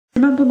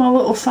Remember my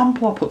little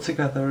sample I put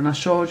together and I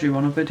showed you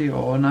on a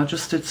video, and I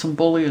just did some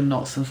bullion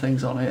knots and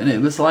things on it, and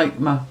it was like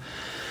my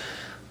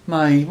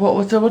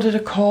what did I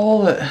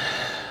call it?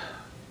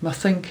 My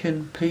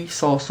thinking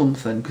piece or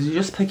something, because you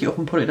just pick it up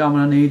and put it down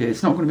when I need it.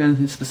 It's not going to be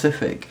anything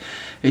specific.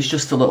 It's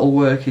just a little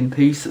working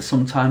piece that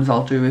sometimes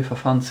I'll do if I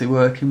fancy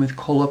working with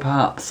colour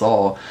perhaps,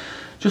 or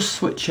just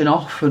switching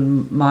off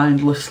and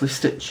mindlessly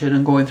stitching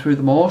and going through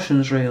the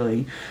motions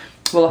really.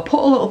 Well, I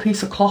put a little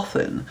piece of cloth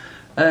in.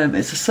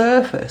 It's a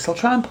surface, I'll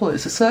try and pull it,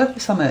 it's a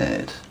surface I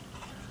made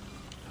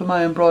for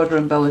my Embroider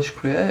Embellish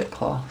Create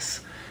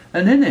class,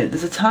 and in it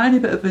there's a tiny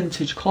bit of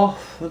vintage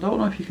cloth. I don't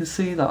know if you can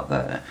see that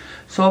there.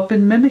 So I've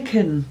been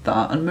mimicking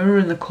that and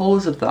mirroring the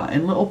colours of that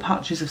in little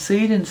patches of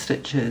seeding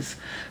stitches.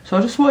 So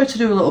I just wanted to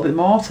do a little bit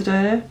more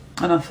today,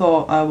 and I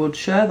thought I would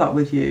share that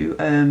with you.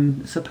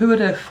 It's a Pua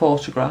Day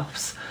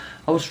photographs.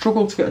 I would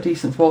struggle to get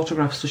decent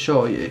photographs to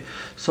show you,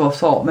 so I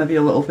thought maybe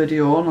a little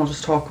video and I'll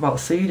just talk about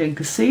seeding,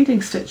 because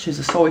seeding stitches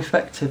are so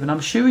effective and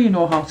I'm sure you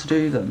know how to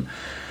do them.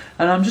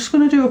 And I'm just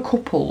going to do a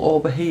couple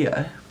over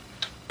here.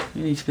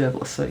 You need to be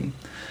able to see.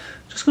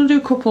 Just going to do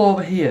a couple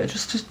over here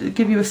just to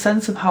give you a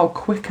sense of how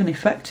quick and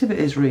effective it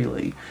is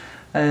really.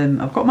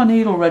 I've got my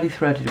needle ready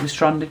threaded with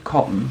stranded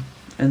cotton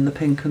in the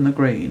pink and the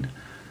green.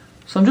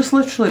 So I'm just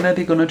literally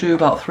maybe going to do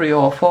about 3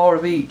 or 4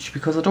 of each,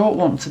 because I don't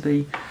want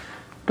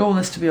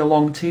this to be a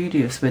long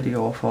tedious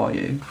video for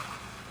you.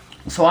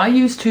 So I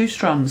use 2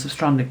 strands of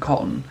stranded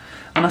cotton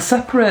and I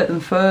separate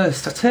them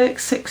first. I take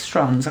 6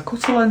 strands, I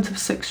cut a length of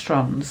 6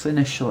 strands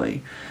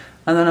initially,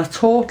 and then I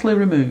totally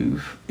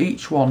remove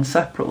each one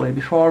separately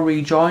before I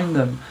rejoin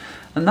them,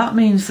 and that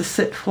means they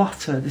sit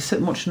flatter, they sit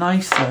much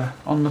nicer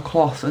on the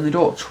cloth, and they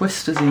don't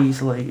twist as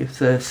easily if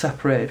they're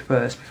separated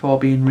first before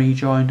being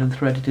rejoined and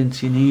threaded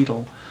into your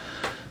needle.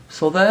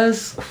 So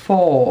there's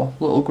 4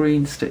 little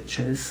green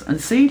stitches,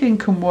 and seeding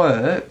can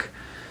work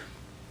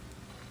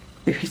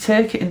if you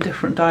take it in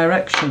different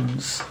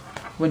directions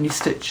when you're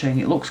stitching.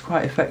 It looks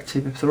quite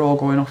effective if they're all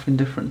going off in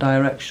different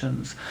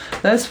directions.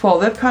 There's 4,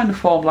 they've kind of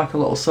formed like a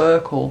little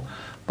circle,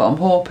 but I'm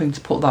hoping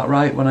to put that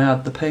right when I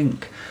add the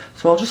pink.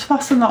 So I'll just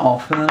fasten that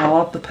off and then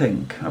I'll add the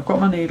pink. I've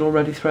got my needle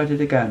ready threaded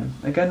again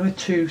with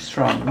 2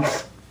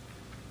 strands.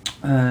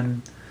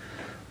 And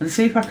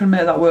see if I can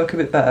make that work a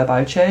bit better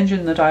by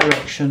changing the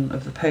direction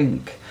of the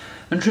pink.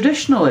 And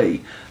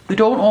traditionally, they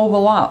don't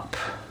overlap,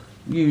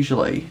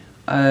 usually.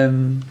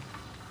 So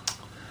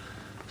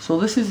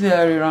this is the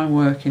area I'm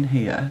working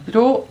here. They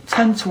don't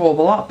tend to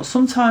overlap, but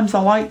sometimes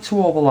I like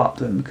to overlap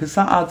them because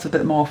that adds a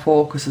bit more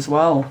focus as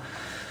well.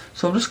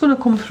 So I'm just going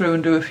to come through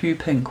and do a few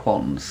pink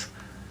ones.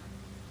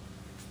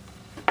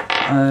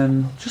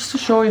 Just to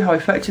show you how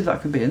effective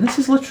that can be. And this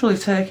is literally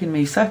taking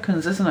me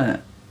seconds, isn't it?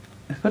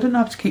 If I didn't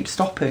have to keep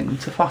stopping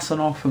to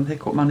fasten off and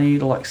pick up my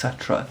needle,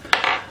 etc.,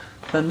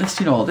 then this,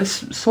 you know,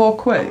 this is so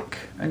quick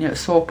and yet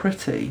so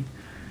pretty.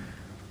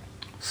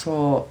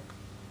 So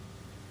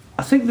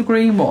I think the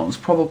green ones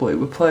probably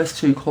were placed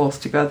too close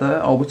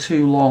together or were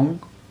too long,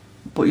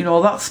 but you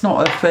know, that's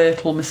not a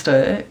fatal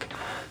mistake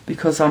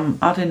because I'm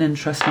adding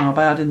interest now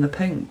by adding the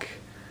pink.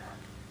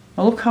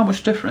 Now look how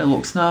much different it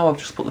looks now I've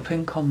just put the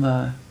pink on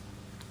there.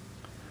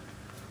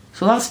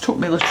 So that's took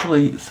me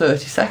literally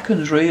 30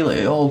 seconds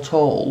really, all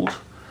told.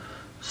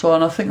 So,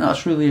 and I think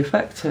that's really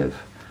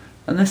effective.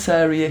 And this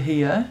area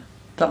here,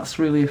 that's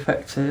really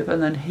effective.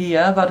 And then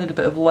here, I've added a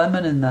bit of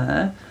lemon in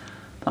there.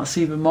 That's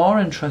even more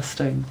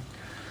interesting.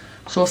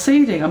 So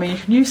seeding, I mean, you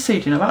can use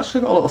seeding. I've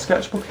actually got a little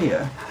sketchbook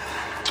here.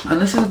 And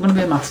this isn't going to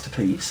be a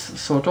masterpiece,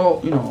 so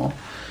don't, you know.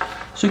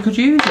 So you could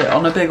use it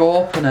on a big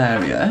open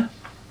area.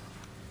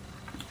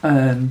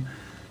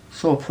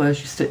 So place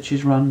your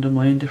stitches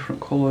randomly in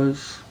different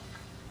colours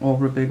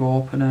over a big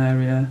open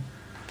area,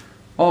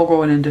 all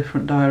going in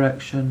different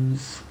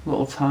directions,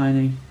 little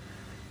tiny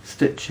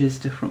stitches,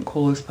 different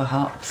colours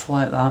perhaps,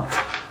 like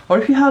that. Or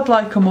if you had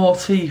like a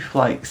motif,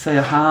 like say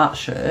a heart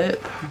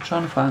shape, I'm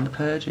trying to find the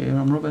page here,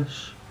 I'm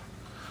rubbish.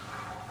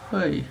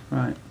 Hey,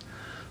 right.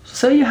 So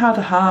say you had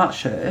a heart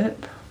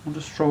shape, I'll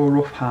just draw a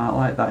rough heart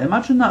like that.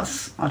 Imagine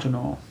that's, I don't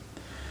know,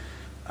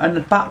 and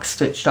a back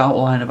stitched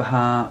outline of a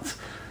heart,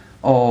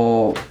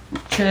 or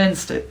chain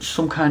stitch,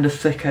 some kind of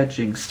thick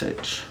edging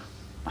stitch,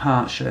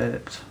 heart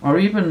shaped, or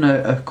even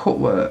a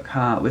cutwork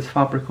heart with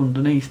fabric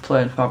underneath,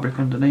 plain fabric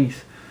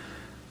underneath.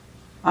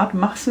 Add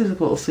masses of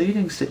little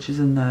seeding stitches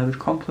in there with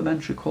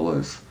complementary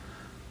colours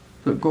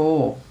that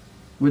go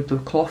with the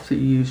cloth that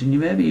you're using. You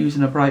may be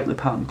using a brightly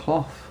patterned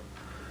cloth,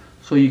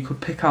 so you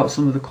could pick out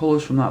some of the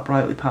colours from that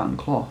brightly patterned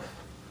cloth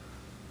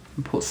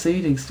and put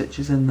seeding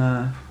stitches in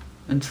there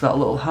into that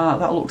little heart.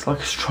 That looks like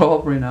a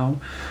strawberry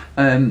now,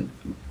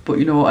 but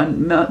you know,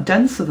 and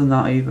denser than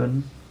that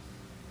even.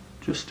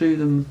 Just do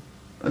them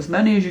as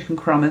many as you can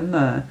cram in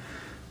there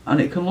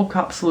and it can look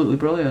absolutely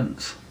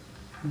brilliant.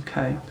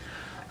 Okay,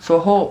 so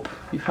I hope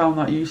you found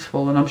that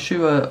useful, and I'm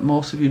sure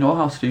most of you know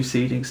how to do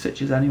seeding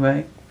stitches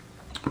anyway,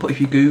 but if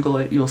you Google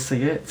it you'll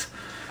see it.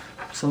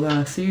 So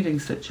they're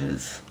seeding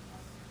stitches.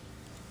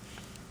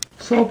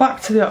 So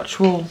back to the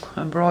actual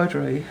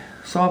embroidery.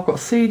 So I've got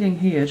seeding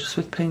here just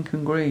with pink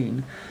and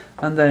green,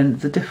 and then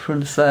the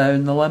difference there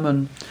in the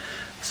lemon.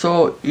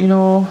 So, you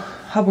know,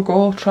 have a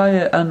go, try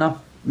it. And I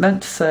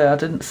meant to say, I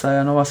didn't say,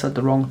 I know I said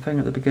the wrong thing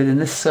at the beginning,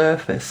 this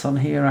surface on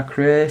here I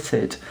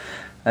created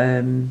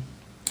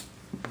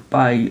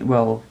by,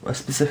 well, a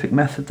specific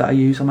method that I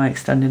use on my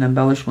extending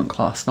embellishment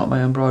class, not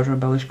my embroider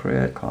embellish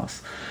create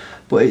class.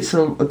 But it's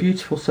a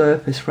beautiful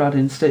surface for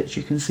adding stitch.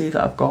 You can see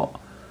that I've got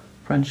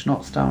French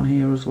knots down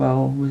here as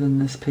well within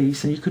this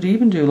piece, and you could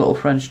even do little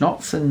French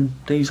knots in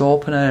these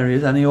open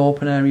areas, any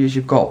open areas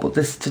you've got, but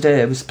this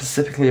today was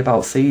specifically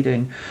about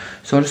seeding,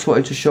 so I just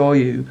wanted to show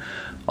you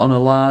on a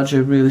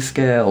larger really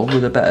scale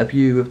with a better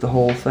view of the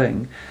whole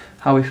thing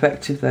how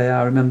effective they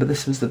are. Remember,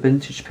 this was the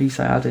vintage piece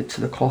I added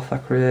to the cloth I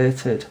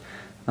created,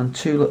 and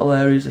 2 little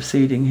areas of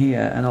seeding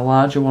here and a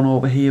larger one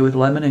over here with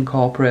lemon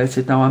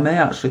incorporated. Now I may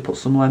actually put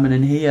some lemon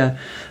in here,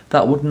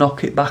 that would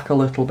knock it back a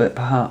little bit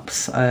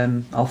perhaps.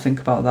 I'll think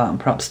about that and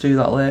perhaps do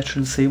that later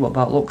and see what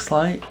that looks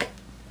like.